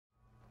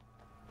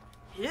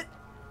Hit.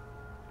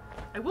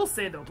 I will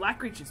say though,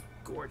 Blackreach is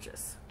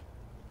gorgeous.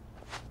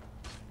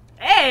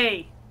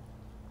 Hey!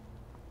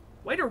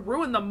 Way to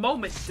ruin the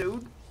moment,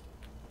 dude.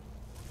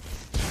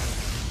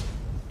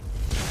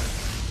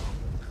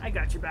 I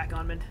got your back,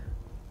 Onmund.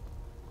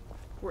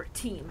 We're a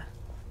team.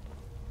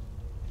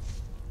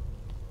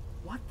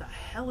 What the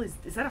hell is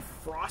that a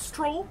frost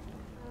troll?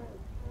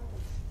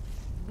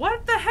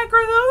 What the heck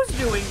are those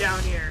doing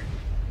down here?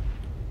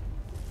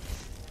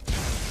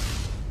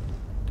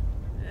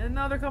 And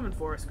now they're coming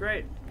for us,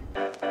 great.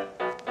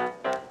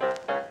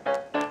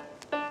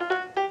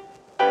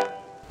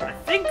 I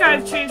think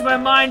I've changed my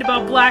mind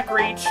about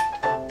Blackreach.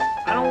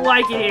 I don't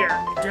like it here.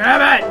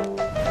 Damn it!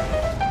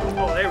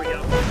 Oh, there we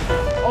go.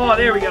 Oh,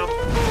 there we go.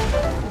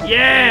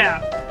 Yeah!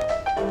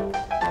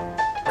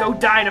 Go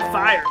die in a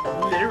fire.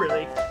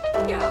 Literally.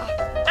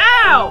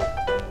 Ow!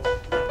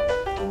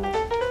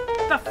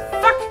 The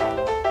fuck?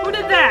 Who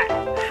did that?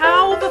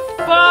 How the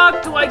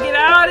fuck do I get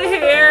out of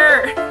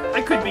here?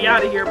 I could be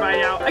out of here by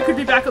now. I could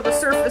be back on the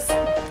surface,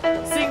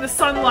 seeing the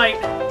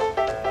sunlight.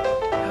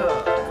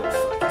 Go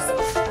fuck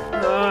yourself.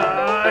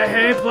 I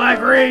hate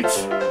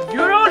Blackreach. You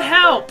don't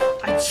help.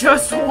 I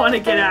just want to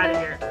get out of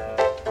here.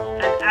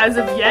 And as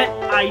of yet,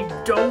 I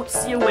don't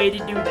see a way to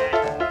do that.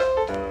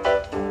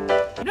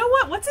 You know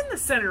what? What's in the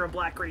center of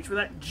Blackreach, where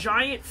that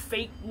giant,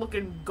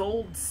 fake-looking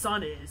gold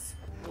sun is?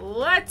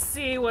 Let's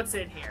see what's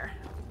in here.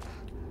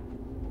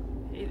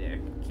 Hey there.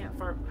 Can't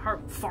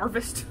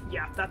harvest?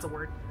 Yeah, that's a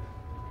word.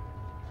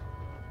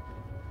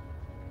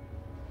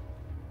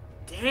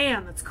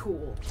 Damn, that's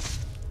cool.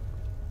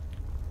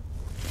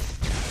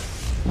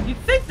 You'd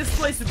think this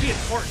place would be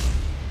important.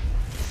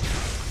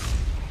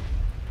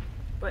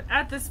 But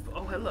at this...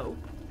 Oh, hello.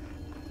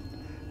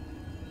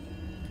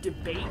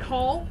 Debate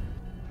hall?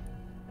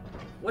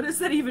 What does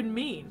that even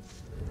mean?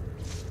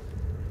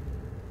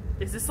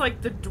 Is this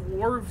like the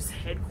dwarves'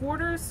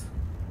 headquarters?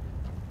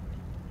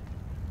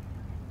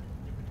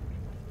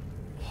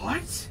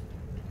 What?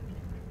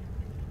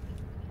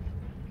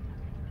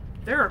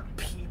 There are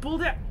people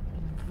that...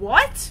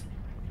 What?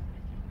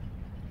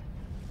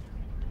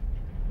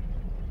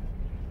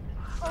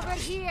 Over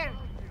here.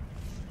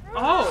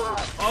 Oh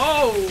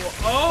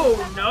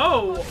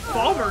no!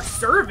 Falmer's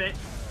servant?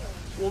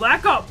 Well,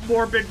 that got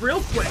morbid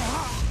real quick.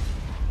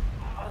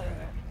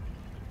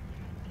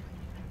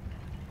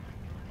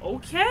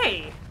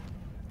 Okay.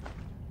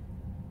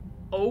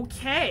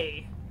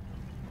 Okay.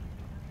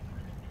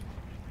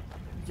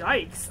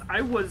 Yikes,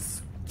 I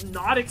was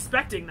not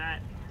expecting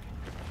that.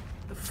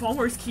 The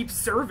Falmers keep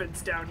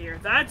servants down here.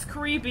 That's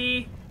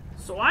creepy.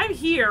 So I'm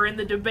here in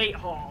the debate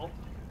hall,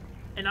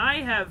 and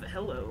I have...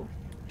 Hello.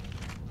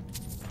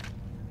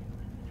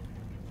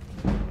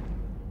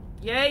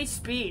 Yay,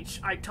 speech.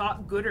 I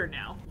talk gooder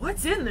now.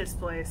 What's in this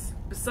place?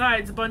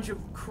 Besides a bunch of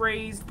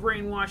crazed,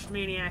 brainwashed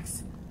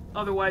maniacs,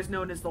 otherwise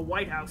known as the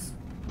White House.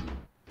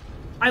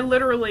 I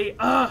literally...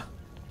 Oh,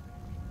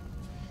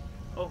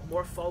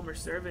 more Falmer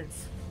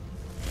servants.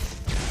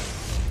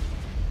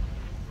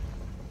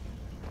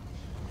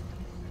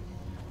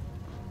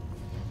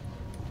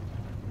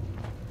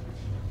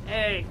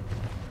 Hey.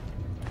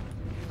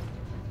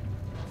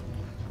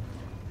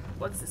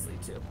 What's this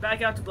lead to?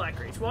 Back out to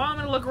Blackreach. Well, I'm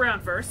gonna look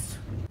around first.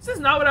 This is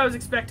not what I was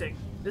expecting.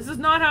 This is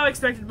not how I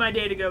expected my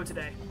day to go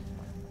today.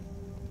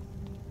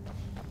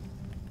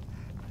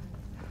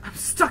 I'm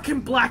stuck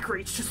in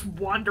Blackreach, just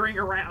wandering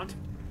around.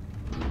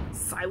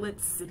 Silent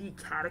City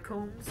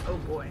Catacombs? Oh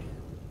boy.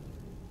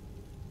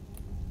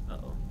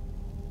 Uh-oh.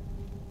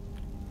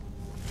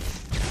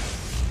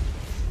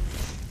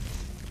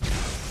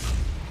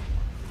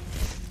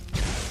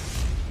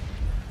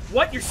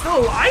 What? You're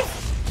still alive?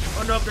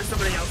 Oh no, there's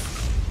somebody else.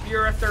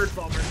 You're a third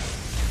Falmer.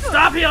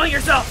 Stop healing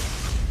yourself!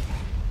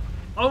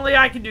 Only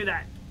I can do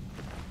that.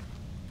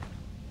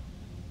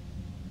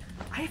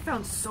 I have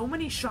found so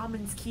many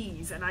shaman's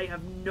keys, and I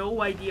have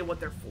no idea what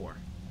they're for.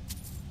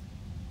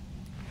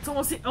 It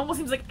almost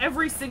seems like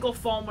every single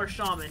Falmer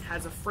shaman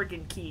has a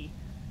friggin' key,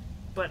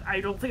 but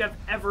I don't think I've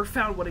ever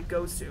found what it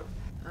goes to.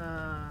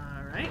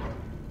 Alright.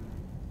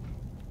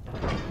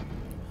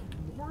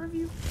 More of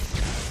you?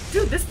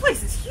 Dude, this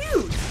place is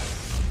huge!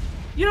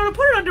 You know, to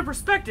put it under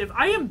perspective,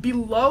 I am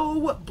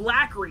below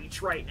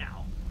Blackreach right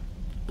now.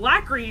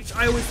 Blackreach,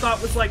 I always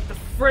thought was like the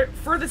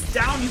furthest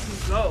down you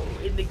can go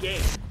in the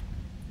game.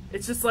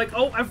 It's just like,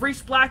 oh, I've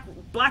reached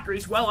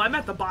Blackreach. Well, I'm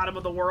at the bottom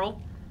of the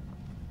world.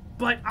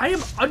 But I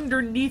am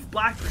underneath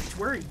Blackreach.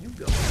 Where are you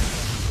going?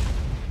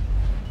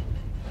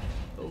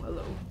 Oh,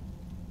 hello.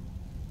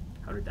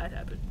 How did that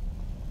happen?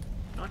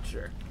 Not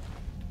sure.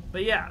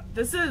 But yeah,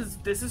 this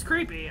is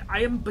creepy. I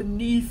am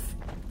beneath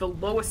the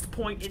lowest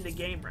point in the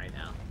game right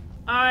now.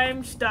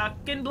 I'm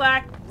stuck in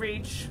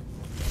Blackreach.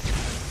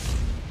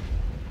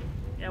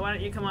 Yeah, why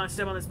don't you come on and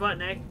step on this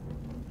button, eh?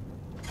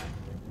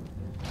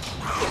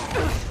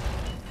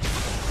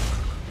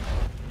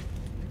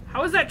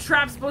 How is that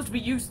trap supposed to be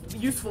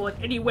useful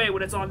in any way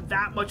when it's on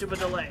that much of a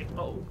delay?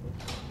 Uh-oh.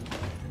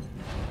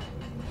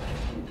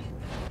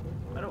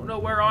 I don't know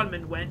where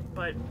Onmund went,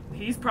 but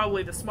he's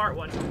probably the smart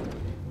one.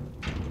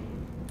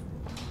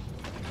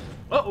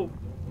 Uh-oh.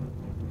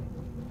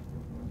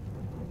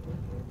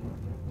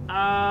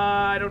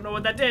 I don't know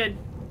what that did.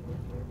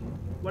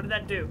 What did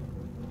that do?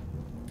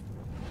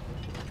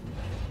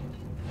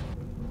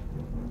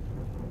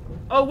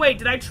 Oh wait,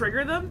 did I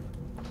trigger them?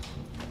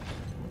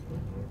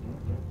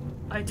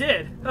 I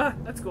did.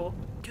 That's cool.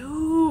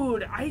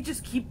 Dude, I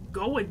just keep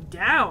going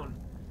down.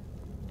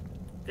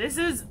 This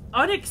is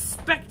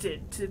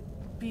unexpected to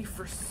be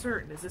for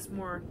certain. Is this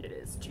more? It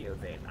is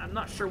geovein. I'm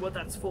not sure what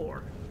that's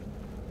for.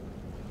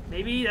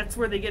 Maybe that's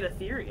where they get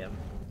Ethereum.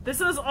 This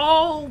is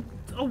all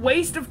a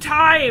waste of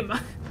time.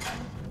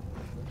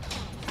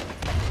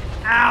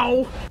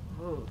 Ow.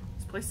 Oh,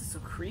 this place is so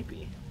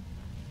creepy.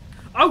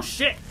 Oh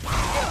shit.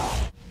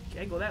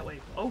 Can't go that way.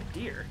 Oh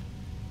dear.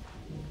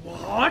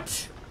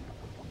 What?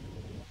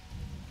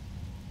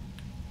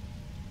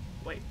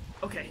 Wait,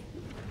 okay.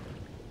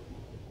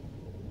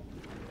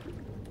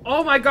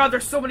 Oh my god,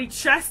 there's so many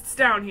chests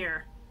down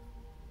here.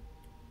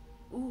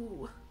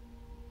 Ooh.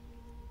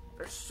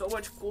 There's so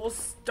much cool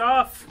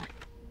stuff.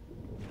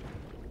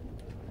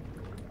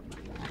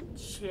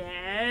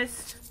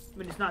 Chest. I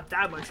mean, it's not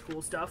that much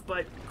cool stuff,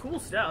 but cool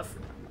stuff.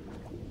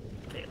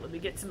 Okay, let me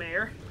get some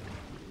air.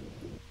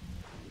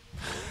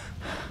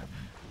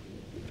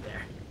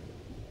 There.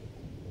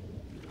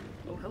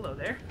 Oh, hello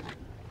there.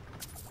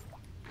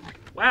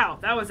 Wow,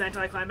 that was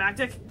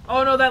anticlimactic.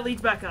 Oh no, that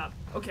leads back up.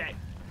 Okay.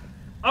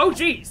 Oh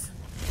jeez.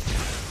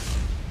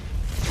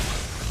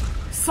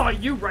 Saw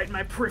you right in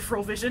my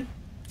peripheral vision.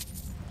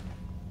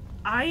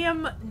 I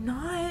am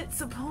not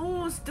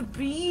supposed to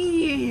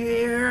be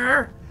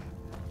here.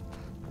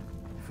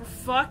 For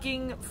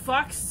fucking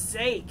fuck's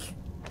sake.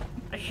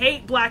 I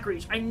hate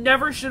Blackreach. I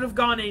never should have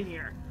gone in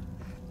here.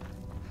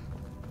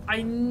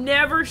 I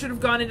never should have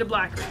gone into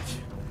Blackreach.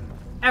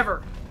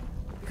 Ever.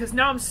 Because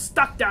now I'm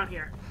stuck down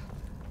here.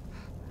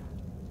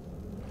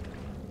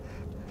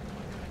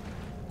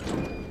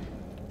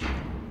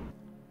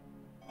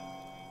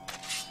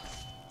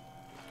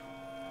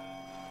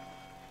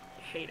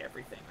 I hate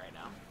everything right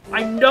now.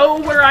 I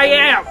know where I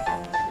am!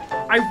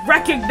 I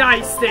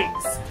recognize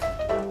things!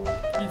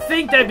 You'd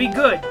think that'd be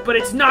good, but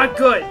it's not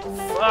good.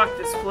 Fuck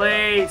this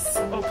place.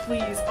 Oh,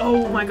 please.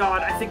 Oh my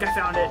god, I think I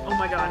found it. Oh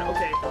my god,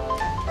 okay.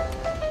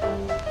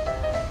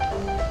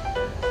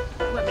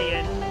 Let me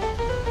in.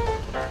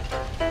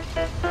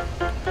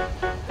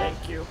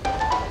 Thank you.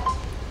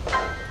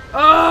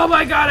 Oh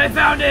my god, I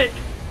found it!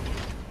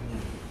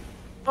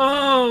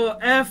 Oh,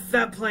 F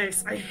that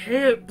place. I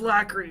hate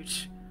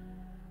Blackreach.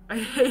 I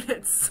hate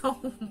it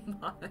so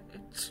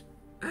much.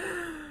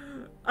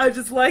 I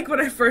just like when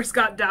I first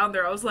got down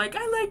there, I was like,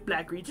 I like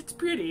Blackreach, it's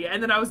pretty.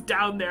 And then I was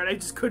down there and I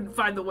just couldn't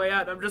find the way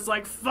out. I'm just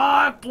like,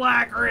 fuck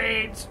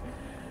Blackreach!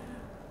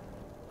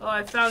 Oh,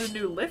 I found a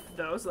new lift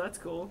though, so that's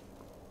cool.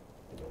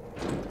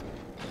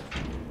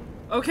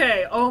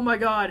 Okay, oh my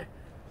god.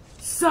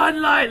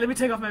 Sunlight! Let me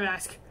take off my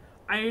mask.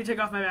 I need to take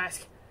off my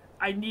mask.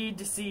 I need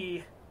to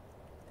see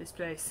this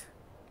place.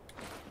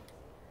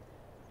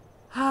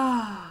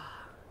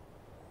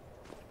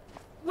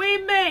 We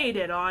made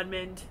it,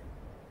 Onmund.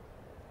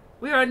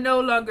 We are no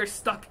longer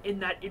stuck in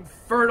that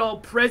infernal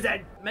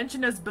prison.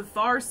 Mentioned as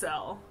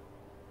Betharsel.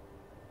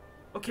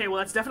 Okay, well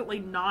that's definitely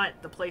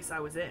not the place I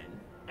was in.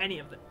 Any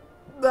of them.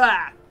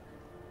 Blah!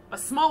 A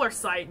smaller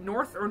site,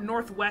 north or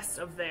northwest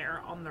of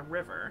there, on the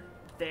river.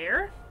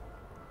 There?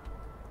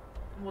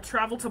 We'll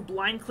travel to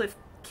Blindcliff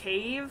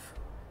Cave.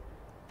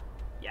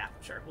 Yeah,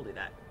 sure, we'll do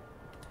that.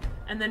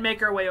 And then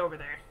make our way over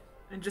there.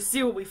 And just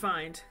see what we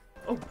find.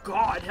 Oh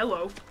god,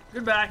 hello.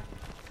 Goodbye.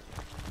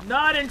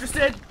 Not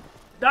interested.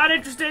 Not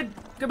interested.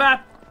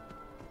 Goodbye.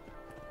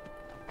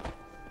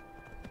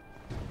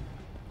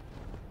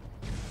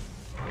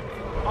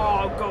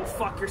 Oh, go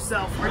fuck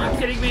yourself. Are you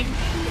kidding me?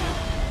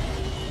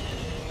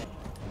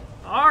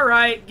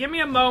 Alright, give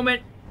me a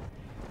moment.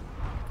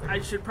 I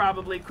should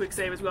probably quick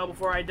save as well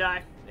before I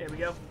die. There we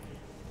go.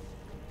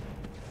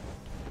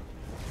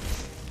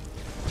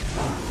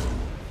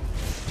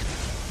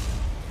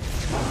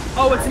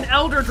 Oh, it's an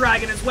Elder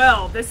Dragon as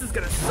well. This is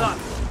gonna suck.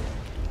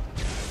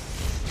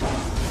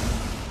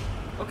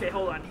 Okay,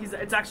 hold on.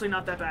 It's actually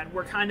not that bad.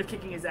 We're kind of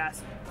kicking his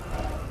ass.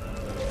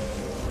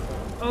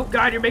 Oh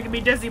god, you're making me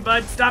dizzy,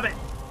 bud. Stop it.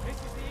 This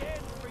is the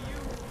end for you.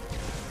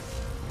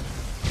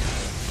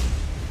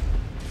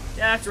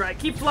 Yeah, that's right.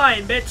 Keep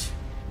flying, bitch.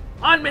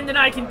 Onmund and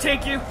I can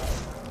take you.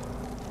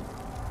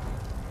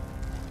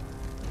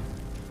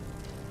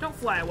 Don't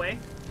fly away.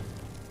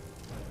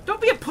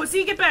 Don't be a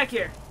pussy. Get back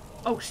here.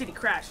 Oh shit, he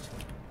crashed.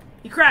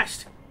 He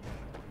crashed.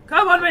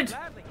 Come on, Onmund.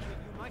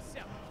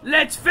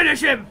 Let's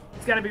finish him.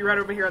 It's gotta be right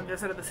over here on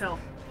this side of this hill.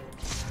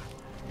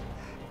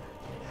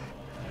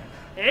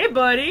 Hey,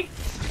 buddy.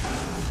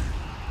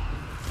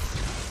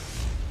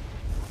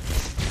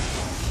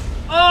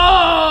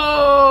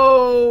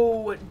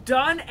 Oh!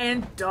 Done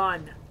and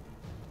done.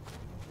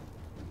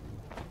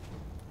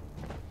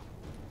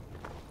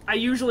 I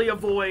usually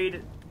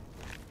avoid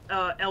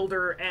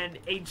Elder and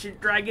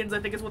Ancient Dragons, I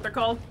think is what they're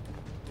called.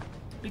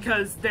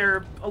 Because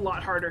they're a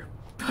lot harder.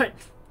 But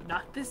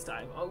not this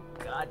time. Oh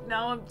god,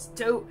 now I'm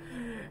too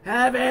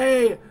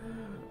heavy!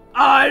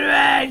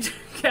 Onmund!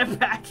 Get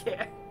back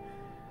here!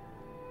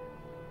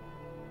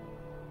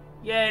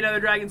 Yay, another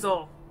dragon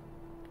soul.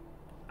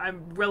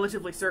 I'm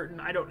relatively certain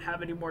I don't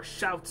have any more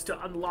shouts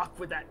to unlock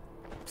with that.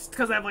 Just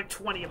because I have like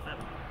 20 of them.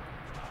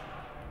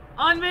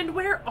 Onmund,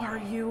 where are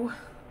you?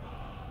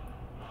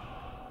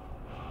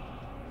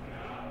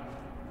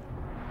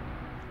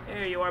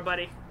 There you are,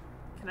 buddy.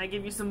 Can I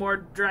give you some more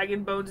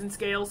dragon bones and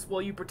scales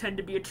while you pretend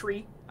to be a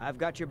tree? I've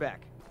got your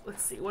back.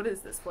 Let's see, what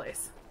is this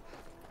place?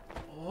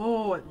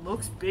 Oh, it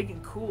looks big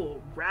and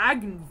cool.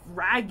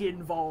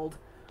 Ragnvald.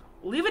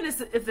 Well, even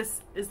if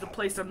this is the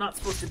place I'm not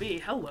supposed to be,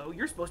 hello,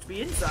 you're supposed to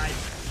be inside.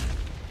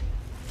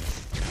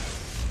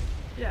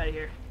 Get out of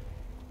here.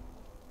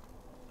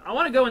 I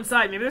want to go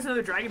inside. Maybe there's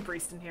another dragon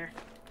priest in here.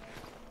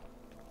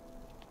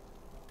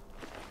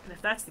 And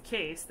if that's the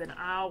case, then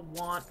I'll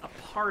want a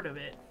part of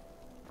it.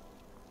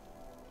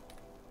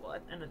 Well,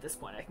 and at this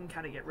point, I can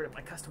kind of get rid of my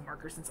custom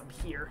marker since I'm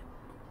here.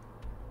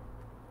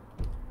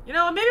 You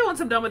know, maybe once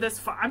I'm done with this,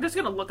 I'm just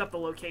going to look up the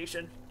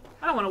location.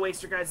 I don't want to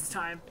waste your guys'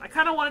 time. I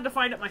kind of wanted to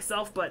find it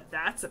myself, but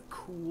that's a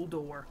cool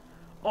door.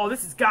 Oh,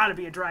 this has got to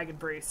be a dragon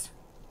priest.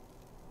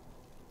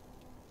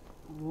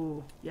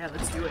 Ooh, yeah,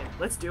 let's do it.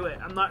 Let's do it.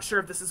 I'm not sure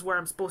if this is where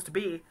I'm supposed to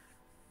be,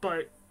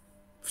 but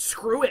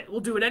screw it. We'll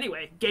do it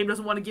anyway. Game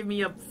doesn't want to give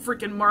me a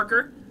freaking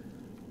marker.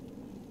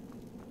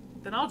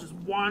 Then I'll just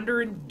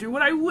wander and do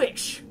what I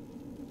wish.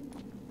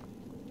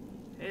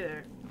 Hey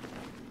there.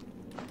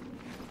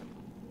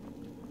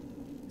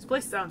 This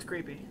place sounds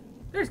creepy.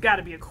 There's got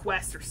to be a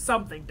quest or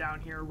something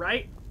down here,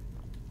 right?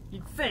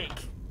 You'd think.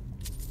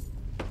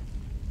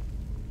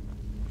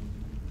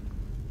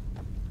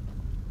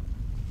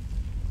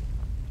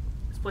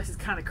 This place is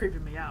kind of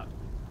creeping me out.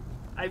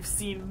 I've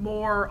seen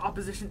more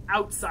opposition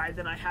outside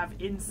than I have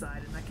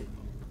inside, and I could...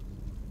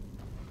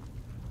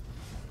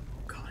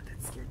 Oh god,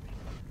 that scared me.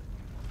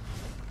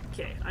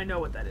 Okay, I know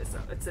what that is,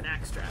 though. It's an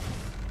axe trap.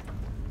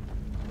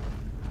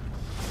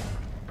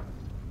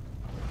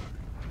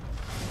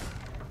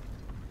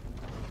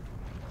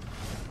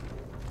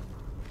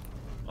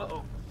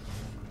 Uh-oh.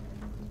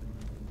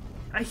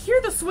 I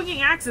hear the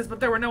swinging axes, but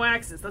there were no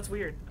axes. That's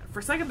weird. For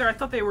a second there, I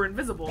thought they were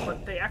invisible,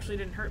 but they actually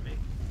didn't hurt me.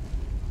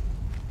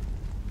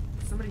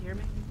 Did somebody hear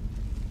me?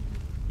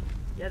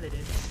 Yeah, they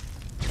did.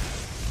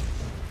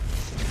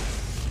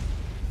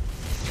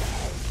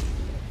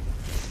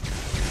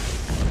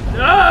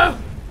 No!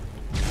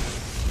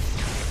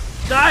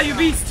 Die, you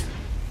beast!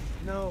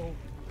 No.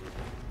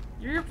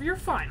 You're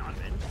fine,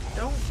 Onmund.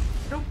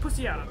 Don't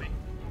pussy out on me.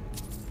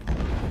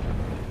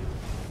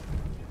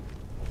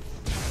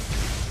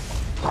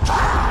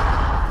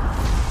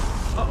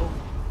 Uh-oh.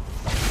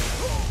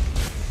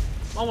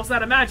 I'm almost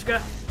out of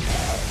magicka.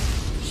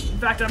 In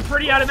fact, I'm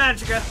pretty out of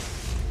magicka.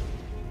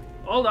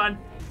 Hold on.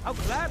 I'll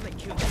gladly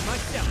kill you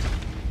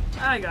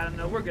myself. I got him,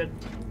 though. We're good.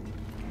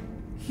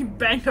 He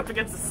banged up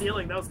against the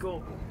ceiling. That was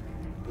cool.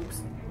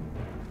 Oops.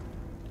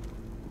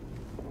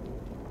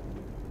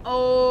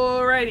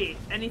 Alrighty.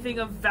 Anything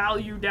of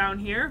value down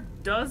here?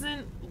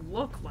 Doesn't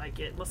look like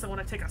it, unless I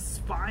want to take a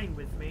spine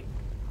with me.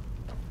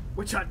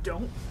 Which I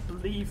don't,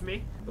 believe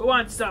me. Who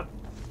wants some?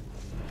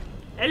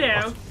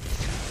 Hello.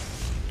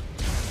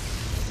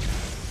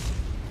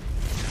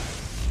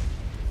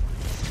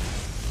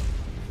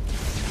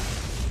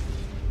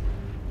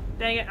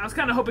 Dang it, I was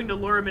kind of hoping to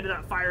lure him into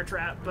that fire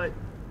trap, but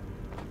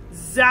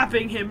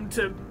zapping him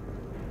to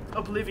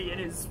oblivion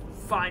is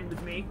fine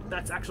with me.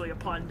 That's actually a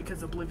pun,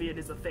 because oblivion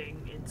is a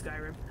thing in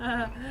Skyrim.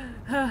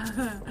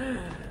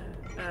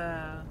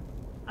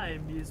 I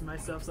amuse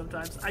myself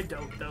sometimes. I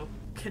don't, though.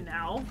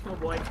 Canal? Oh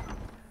boy.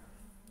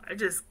 I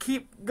just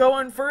keep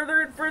going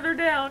further and further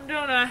down,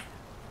 don't I?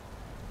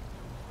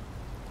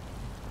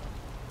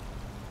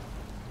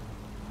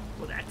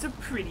 Well, that's a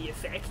pretty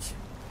effect.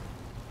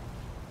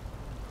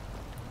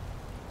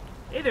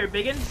 Hey there,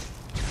 biggin.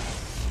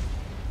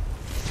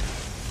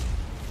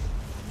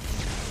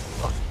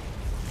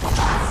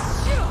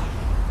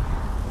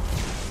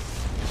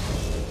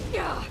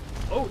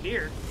 Oh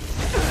dear.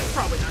 That's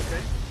probably not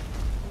good.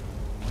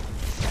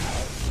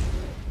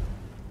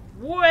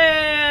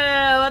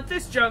 Well, at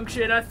this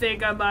junction, I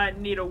think I might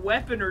need a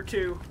weapon or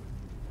two.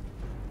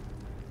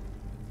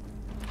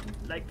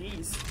 Like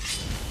these.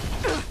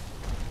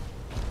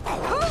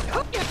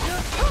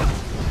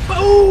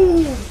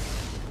 Boom!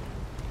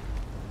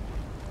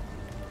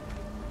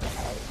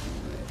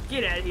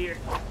 Get out of here.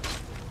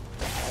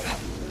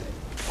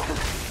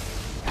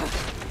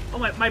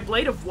 Oh, my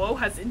Blade of Woe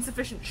has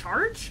insufficient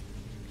charge?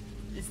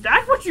 Is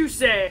that what you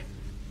say?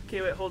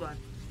 Okay, wait, hold on.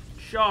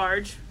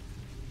 Charge.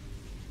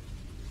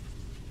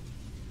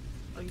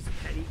 I'll use a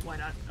petty. Why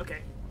not?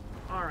 Okay.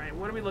 Alright,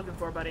 what are we looking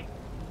for, buddy?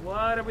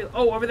 What are we...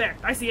 Oh, over there.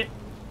 I see it.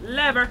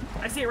 Lever.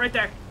 I see it right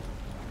there.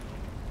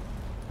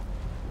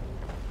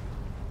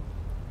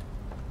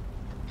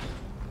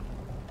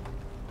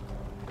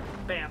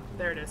 Bam.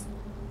 There it is.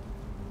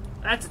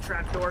 That's a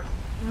trapdoor.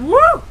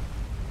 Woo!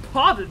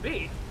 Pardon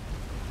me.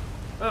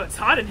 Oh, it's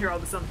hot in here all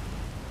of a sudden.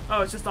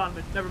 Oh, it's just on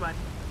me. Never mind.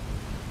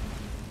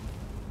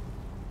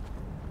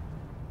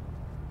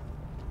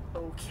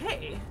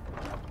 Okay.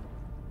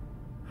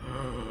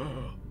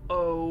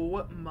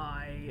 Oh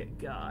my my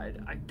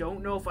god. I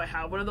don't know if I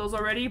have one of those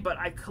already, but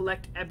I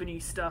collect ebony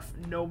stuff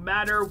no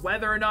matter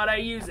whether or not I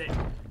use it.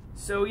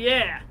 So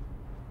yeah,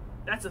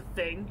 that's a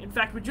thing. In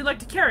fact, would you like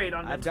to carry it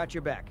on me? I've got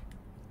your back.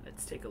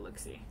 Let's take a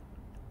look-see.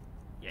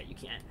 Yeah, you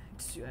can't.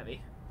 It's too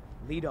heavy.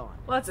 Lead on.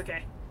 Well, that's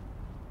okay.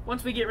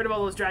 Once we get rid of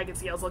all those dragon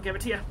scales, I'll give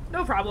it to you.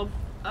 No problem.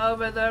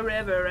 Over the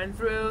river and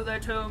through the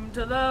tomb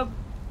to the...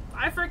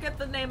 I forget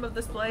the name of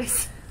this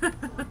place.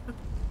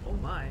 Oh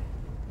my.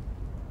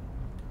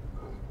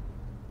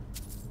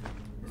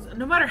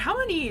 No matter how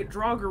many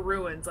Draugr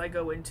ruins I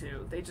go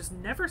into, they just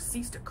never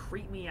cease to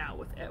creep me out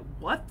with it.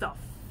 What the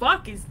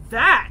fuck is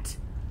that?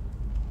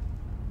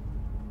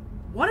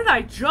 What did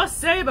I just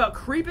say about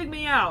creeping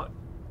me out?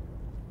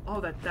 Oh,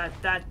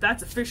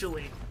 that's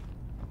officially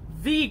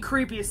the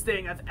creepiest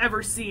thing I've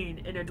ever seen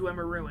in a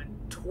Dwemer ruin.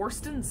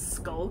 Torsten's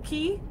skull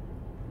key?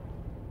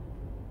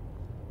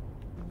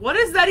 What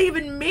does that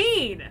even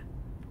mean?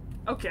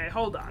 Okay,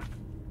 hold on.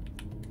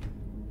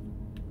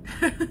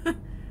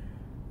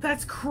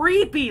 That's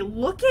creepy.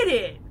 Look at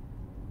it.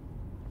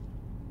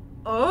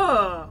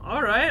 Oh,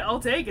 all right. I'll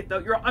take it though.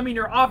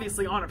 You're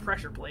obviously on a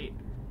pressure plate,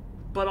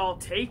 but I'll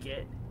take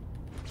it.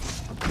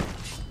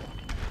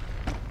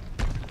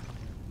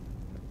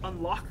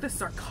 Unlock the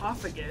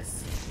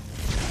sarcophagus.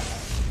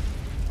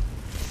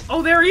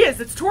 Oh, there he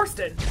is. It's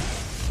Torsten.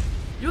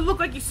 You look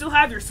like you still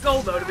have your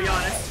skull though, to be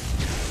honest.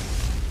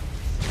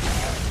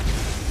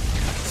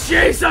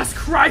 Jesus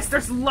Christ,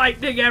 there's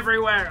lightning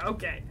everywhere.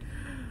 Okay.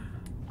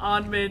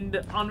 Onmund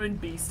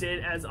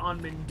beasted, as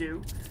Onmund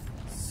do.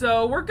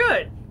 So, we're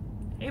good.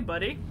 Hey,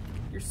 buddy.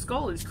 Your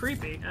skull is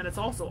creepy, and it's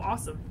also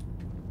awesome.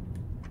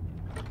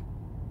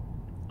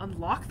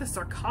 Unlock the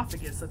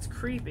sarcophagus. That's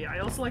creepy. I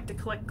also like to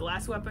collect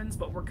glass weapons,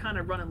 but we're kind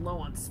of running low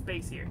on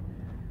space here.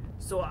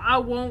 So, I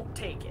won't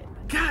take it.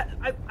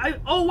 God, I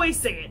always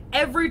say it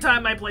every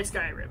time I play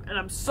Skyrim, and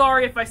I'm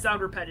sorry if I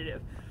sound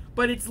repetitive,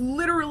 but it's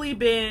literally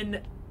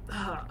been...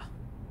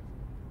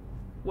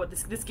 what,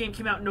 this game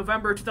came out in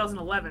November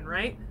 2011,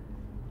 right?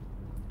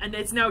 And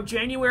it's now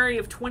January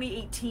of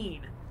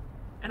 2018.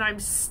 And I'm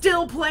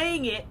still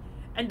playing it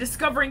and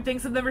discovering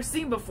things I've never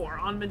seen before.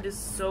 Onmund is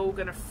so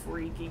gonna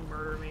freaking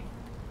murder me.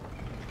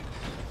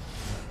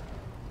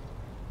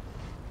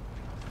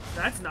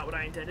 That's not what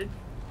I intended.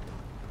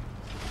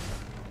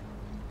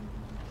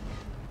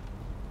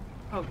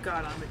 Oh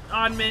god,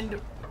 Onmund.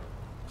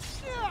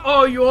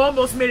 Oh, you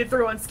almost made it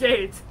through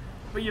unscathed,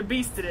 but you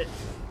beasted it.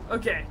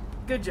 Okay,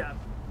 good job.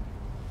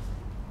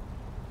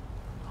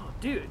 Oh,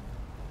 dude.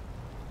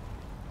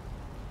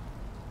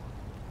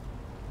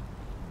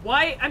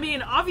 Why? I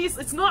mean,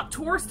 obviously, it's not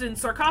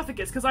Torsten's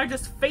sarcophagus, because I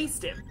just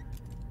faced him.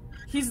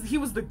 He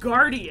was the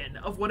guardian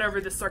of whatever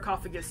this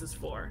sarcophagus is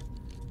for.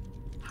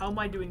 How am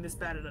I doing this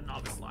bad at a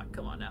novice lock?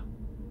 Come on now.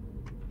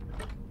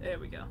 There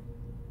we go.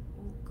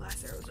 Ooh,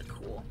 glass arrows are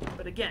cool.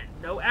 But again,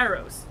 no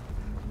arrows.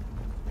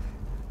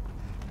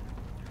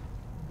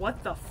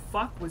 What the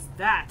fuck was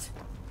that?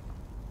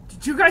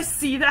 Did you guys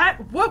see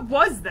that? What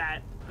was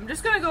that? I'm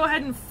just gonna go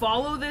ahead and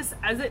follow this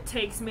as it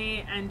takes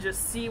me and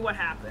just see what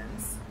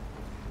happens.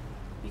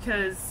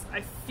 Because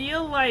I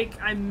feel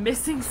like I'm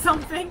missing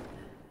something.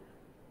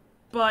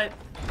 But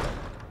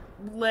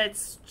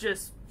let's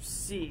just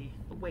see.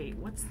 Wait,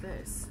 what's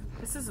this?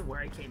 This isn't where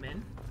I came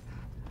in.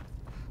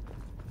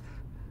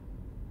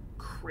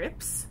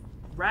 Crypts?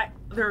 Right,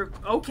 they're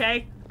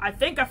okay. I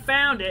think I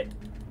found it.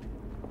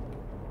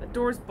 The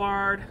door's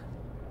barred.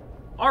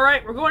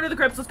 Alright, we're going to the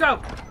crypts, let's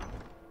go!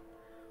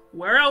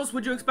 Where else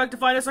would you expect to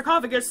find a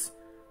sarcophagus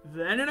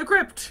than in a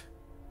crypt?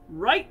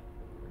 Right?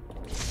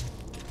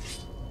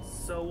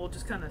 So we'll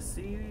just kind of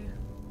see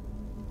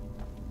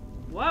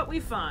what we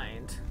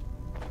find.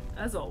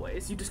 As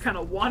always, you just kind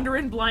of wander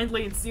in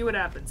blindly and see what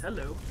happens.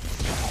 Hello.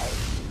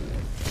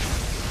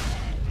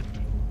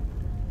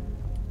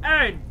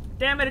 Hey,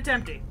 damn it, it's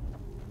empty.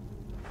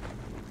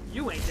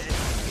 You ain't dead.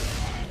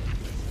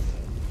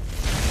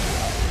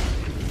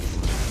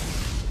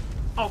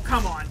 Oh,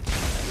 come on.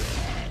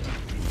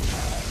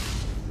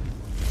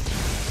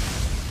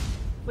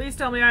 Please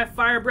tell me I have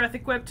fire breath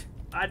equipped.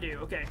 I do,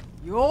 okay.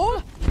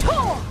 Your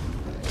turn!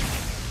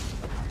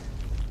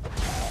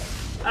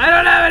 I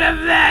don't have enough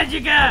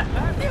magicka!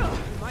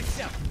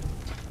 Myself.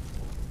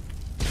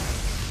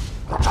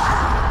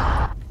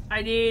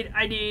 I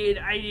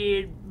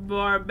need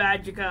more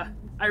magicka.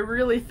 I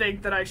really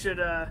think that I should,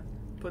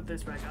 put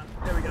this back on.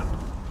 There we go.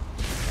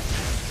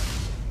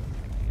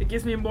 It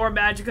gives me more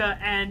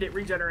magicka and it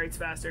regenerates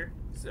faster.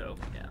 So,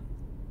 yeah.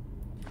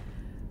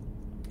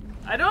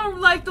 I don't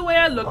like the way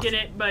I look at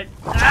it, but...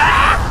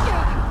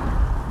 Ah!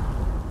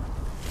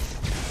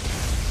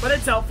 But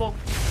it's helpful.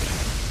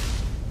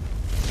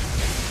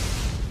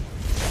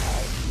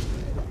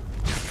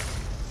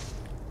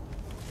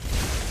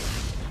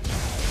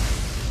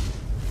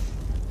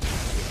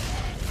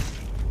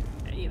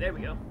 Hey, there we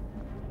go.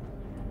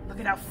 Look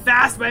at how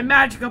fast my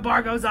magicka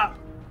bar goes up.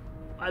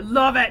 I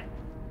love it.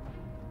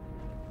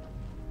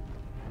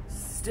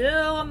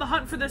 Still on the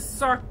hunt for this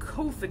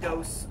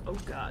sarcophagus. Oh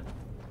god.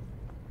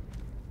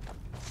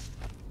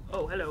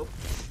 Oh, hello.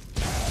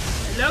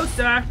 Hello,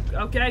 sir.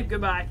 Okay,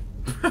 goodbye.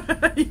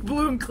 He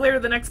blew him clear to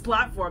the next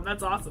platform.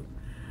 That's awesome.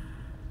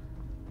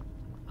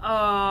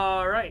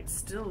 Alright,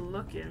 still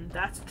looking.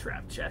 That's a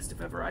trap chest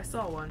if ever I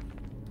saw one.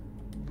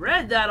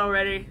 Read that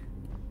already.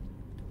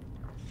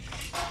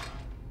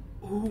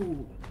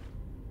 Ooh.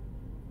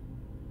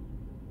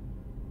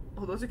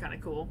 Oh, those are kind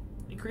of cool.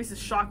 Increases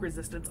shock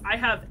resistance. I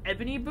have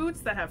ebony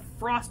boots that have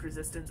frost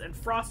resistance, and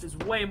frost is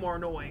way more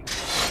annoying.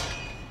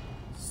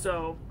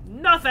 So,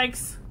 no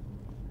thanks.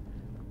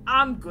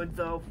 I'm good,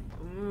 though.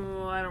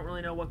 Ooh, I don't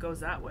really know what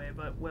goes that way,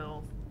 but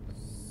we'll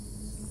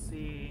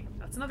see.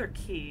 That's another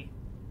key.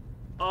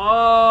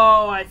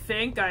 Oh, I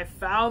think I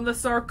found the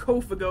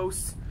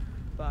sarcophagus.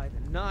 By the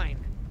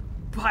 9.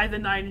 By the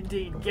 9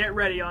 indeed. Get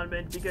ready,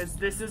 Onmund, because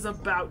this is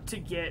about to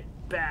get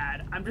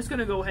bad. I'm just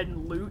gonna go ahead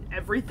and loot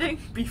everything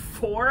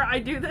before I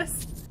do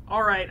this.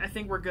 Alright, I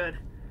think we're good.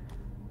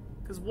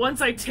 Because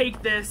once I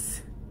take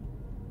this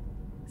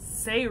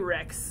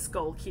Sayrex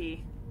skull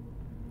key,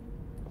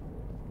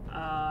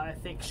 I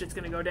think shit's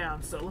gonna go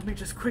down. So let me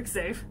just quick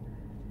save.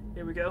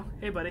 Here we go.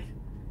 Hey, buddy.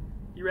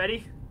 You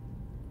ready?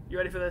 You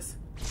ready for this?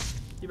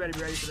 You better be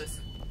ready for this.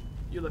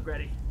 You look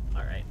ready.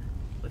 Alright,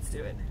 let's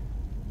do it.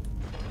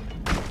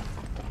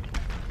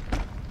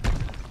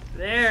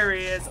 There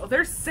he is. Oh,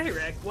 there's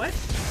Sayrex. What?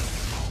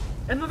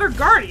 Another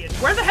guardian.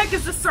 Where the heck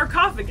is this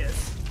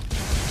sarcophagus?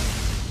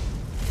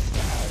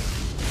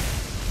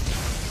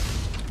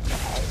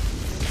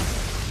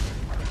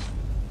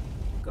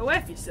 Go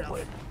F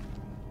yourself.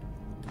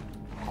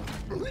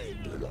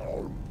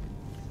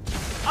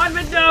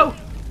 Onmund, no!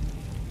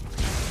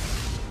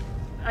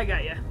 I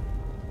got ya.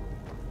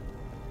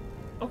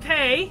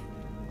 Okay.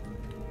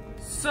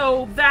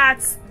 So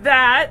that's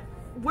that.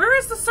 Where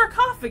is the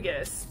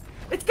sarcophagus?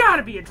 It's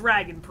gotta be a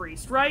dragon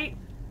priest, right?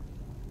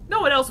 No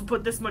one else would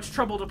put this much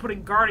trouble to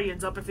putting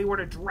guardians up if they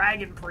weren't a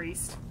dragon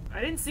priest. I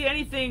didn't see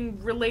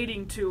anything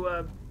relating to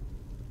a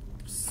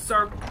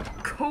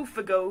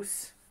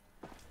sarcophagus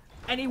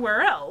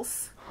anywhere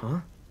else. Huh?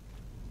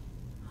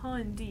 Huh,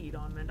 indeed,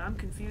 Onmund. I'm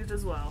confused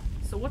as well.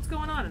 So what's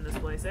going on in this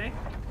place, eh?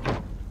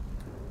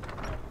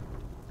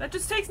 That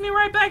just takes me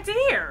right back to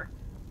here.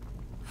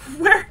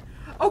 Where?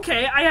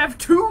 Okay, I have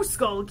 2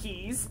 skull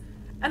keys,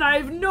 and I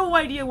have no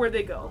idea where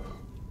they go.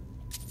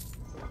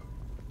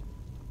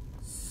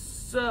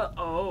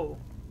 So,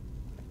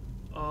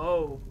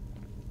 oh,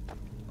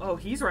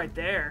 he's right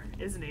there,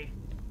 isn't he?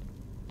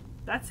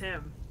 That's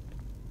him.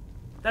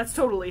 That's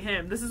totally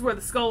him. This is where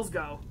the skulls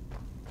go.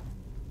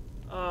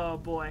 Oh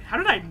boy, how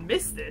did I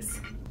miss this?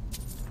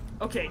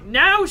 Okay,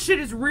 now shit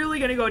is really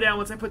gonna go down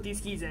once I put these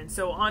keys in.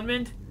 So,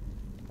 Onmund,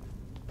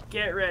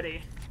 get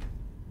ready.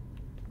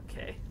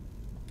 Okay.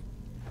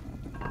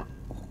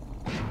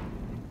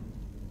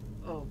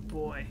 Oh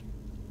boy.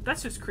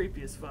 That's just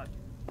creepy as fuck.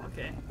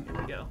 Okay,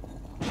 here we go.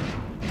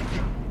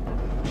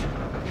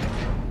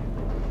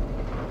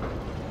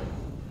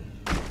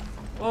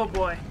 Oh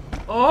boy.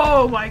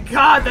 Oh my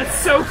god, that's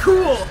so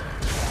cool!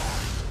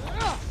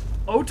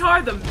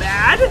 Otar the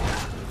Mad?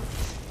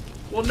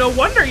 Well, no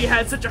wonder you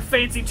had such a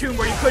fancy tomb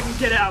where you couldn't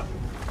get out.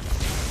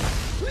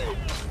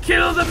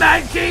 Kill the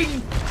Mad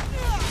King!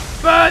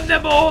 Burn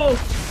them all!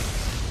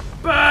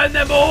 Burn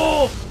them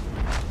all!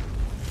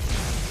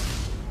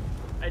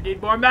 I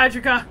need more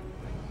magicka!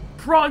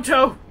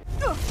 Pronto!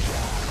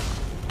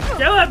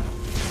 Kill him!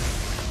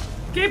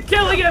 Keep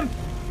killing him!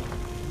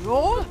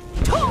 Roll.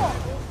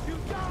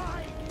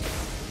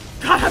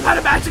 God, I'm out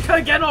of magicka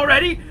again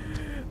already?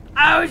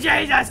 Oh,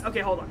 Jesus!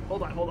 Okay, hold on.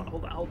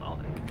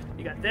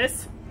 You got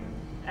this,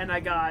 and I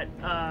got,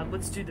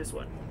 let's do this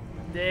one.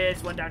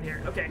 This one down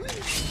here. Okay.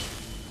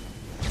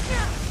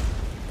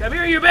 Come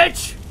here, you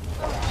bitch!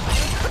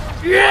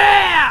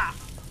 Yeah!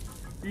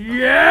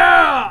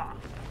 Yeah!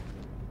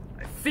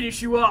 I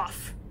finish you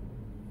off.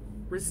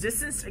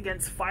 Resistance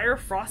against fire,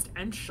 frost,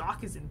 and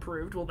shock is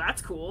improved. Well,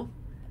 that's cool.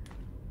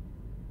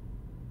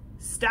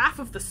 Staff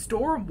of the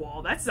Storm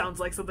Wall. That sounds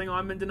like something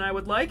Onmund and I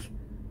would like.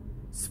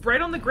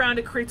 Spread on the ground,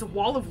 it creates a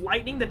wall of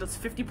lightning that does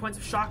 50 points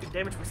of shock and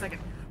damage per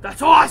second.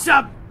 That's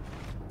awesome!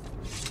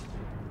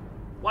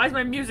 Why is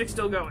my music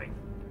still going?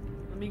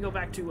 Let me go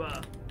back to,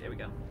 there we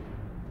go.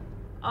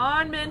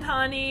 Onmund,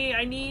 honey,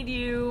 I need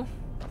you.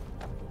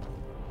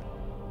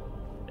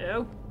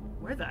 Oh,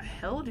 where the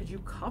hell did you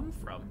come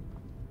from?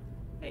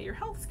 Hey, your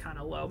health's kind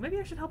of low. Maybe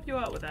I should help you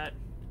out with that.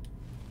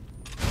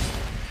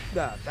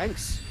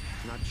 Thanks.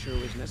 Not sure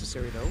it was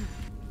necessary, though.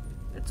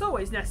 It's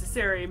always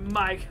necessary,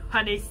 my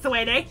honey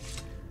sweetie.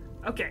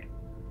 Okay,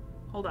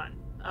 hold on.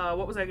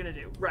 What was I gonna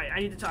do? Right, I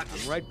need to talk to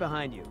you. I'm right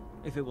behind you.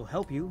 If it will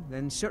help you,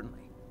 then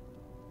certainly.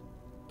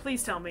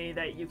 Please tell me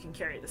that you can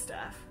carry the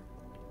staff.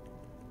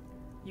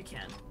 You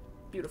can.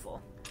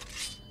 Beautiful.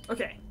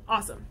 Okay,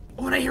 awesome.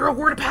 Oh, and I hear a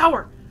word of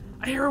power!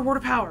 I hear a word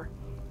of power.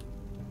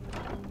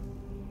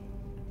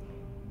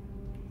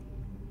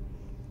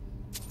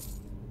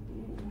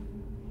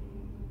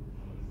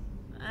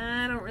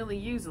 I don't really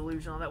use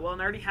illusion all that well,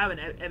 and I already have an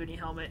ebony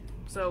helmet,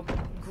 so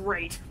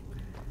great.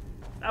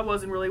 That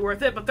wasn't really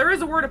worth it, but there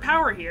is a word of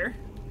power here,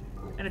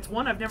 and it's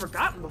one I've never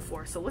gotten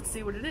before, so let's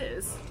see what it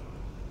is.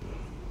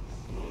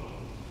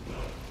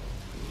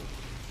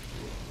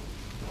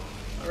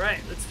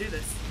 do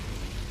this.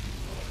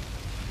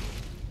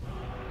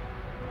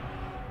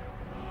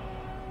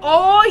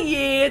 Oh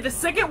yeah, the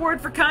second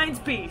word for kind's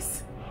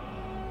peace.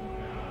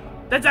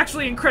 That's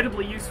actually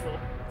incredibly useful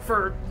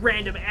for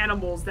random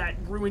animals that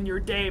ruin your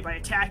day by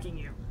attacking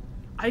you.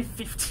 I have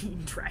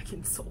 15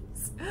 dragon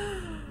souls.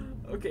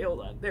 Okay,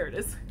 hold on. There it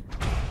is.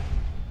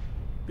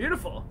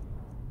 Beautiful.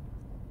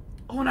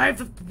 Oh, and I have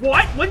the...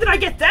 What? When did I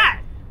get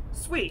that?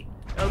 Sweet.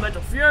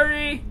 Elemental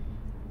Fury.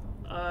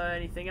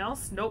 Anything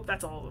else? Nope,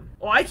 that's all of them.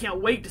 Oh, I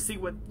can't wait to see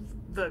what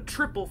the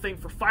triple thing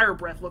for Fire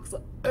Breath looks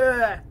like.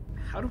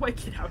 How do I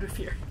get out of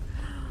here?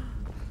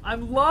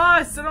 I'm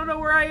lost! I don't know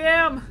where I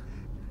am!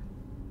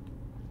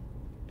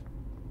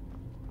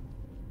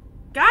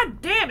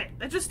 God damn it!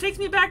 That just takes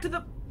me back to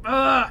the...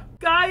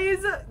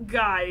 Guys,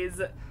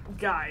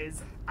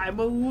 I'm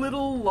a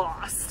little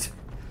lost.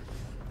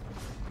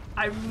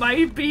 I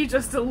might be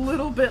just a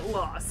little bit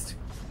lost.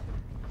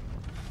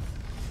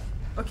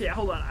 Okay,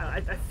 hold on.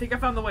 I think I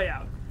found the way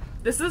out.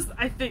 This is,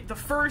 I think, the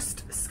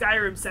first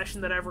Skyrim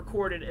session that I've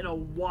recorded in a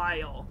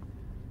while.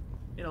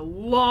 In a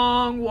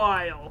long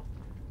while.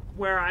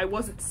 Where I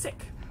wasn't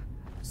sick.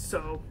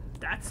 So,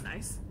 that's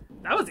nice.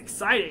 That was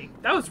exciting.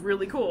 That was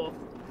really cool.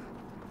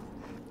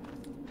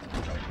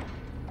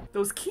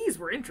 Those keys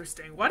were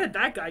interesting. Why did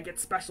that guy get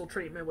special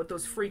treatment with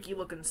those freaky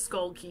looking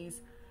skull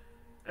keys?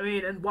 I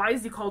mean, and why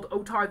is he called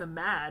Otar the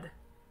Mad?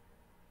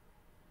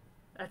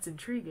 That's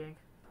intriguing.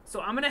 So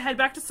I'm gonna head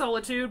back to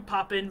Solitude,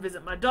 pop in,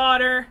 visit my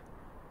daughter,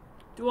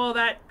 do all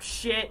that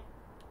shit,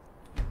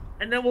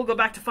 and then we'll go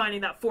back to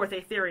finding that 4th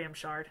Aetherium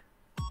shard.